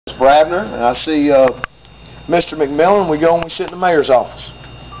Brabner, and I see Mr. McMillan. We go and we sit in the mayor's office.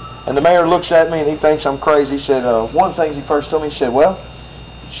 And the mayor looks at me and he thinks I'm crazy. He said, one of the things he first told me, he said, well,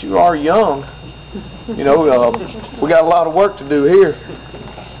 you are young. You know, we got a lot of work to do here.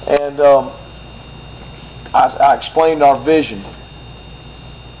 And I explained our vision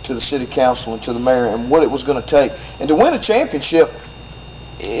to the city council and to the mayor and what it was going to take. And to win a championship,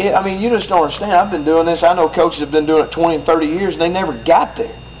 I mean, you just don't understand. I've been doing this. I know coaches have been doing it 20 and 30 years, and they never got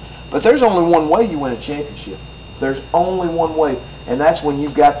there. But there's only one way you win a championship. There's only one way, and that's when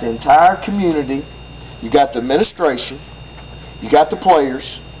you've got the entire community, you got the administration, you got the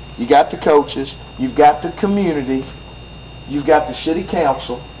players, you got the coaches, you've got the community, you've got the city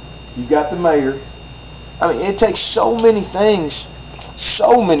council, you've got the mayor. I mean, it takes so many things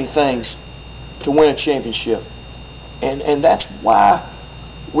to win a championship. And that's why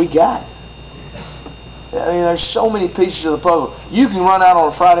we got it. I mean, there's so many pieces of the puzzle. You can run out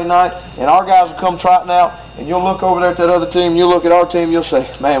on a Friday night, and our guys will come trotting out, and you'll look over there at that other team, you'll look at our team, you'll say,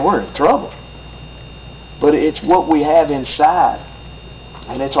 man, we're in trouble. But it's what we have inside,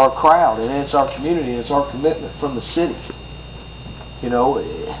 and it's our crowd, and it's our community, and it's our commitment from the city. You know,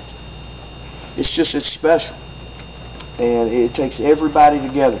 it's special. And it takes everybody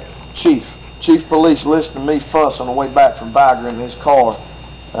together. Chief Police listened to me fuss on the way back from Viger in his car.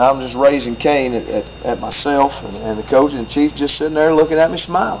 And I'm just raising Cain at myself and the coach, and the chief just sitting there looking at me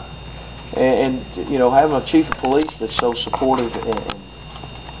smiling. And you know, having a chief of police that's so supportive, and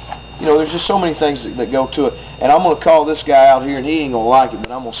you know, there's just so many things that go to it. And I'm going to call this guy out here, and he ain't going to like it,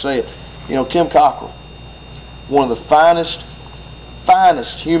 but I'm going to say it. You know, Tim Cockrell, one of the finest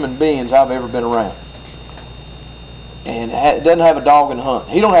human beings I've ever been around. And doesn't have a dog in the hunt.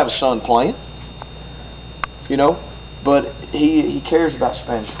 He don't have a son playing, you know, but he cares about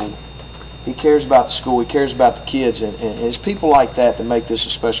Spanish football. He cares about the school. He cares about the kids, and it's people like that that make this a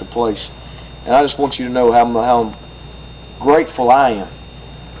special place. And I just want you to know how grateful I am.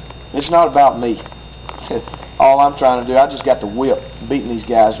 It's not about me. All I'm trying to do, I just got the whip, beating these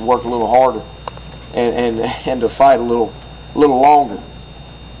guys to work a little harder and to fight a little longer.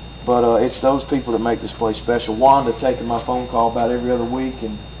 But it's those people that make this place special. Wanda taking my phone call about every other week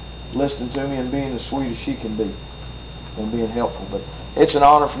and listening to me and being as sweet as she can be and being helpful. But it's an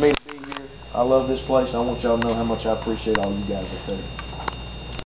honor for me to be here. I love this place. I want y'all to know how much I appreciate all you guys up there.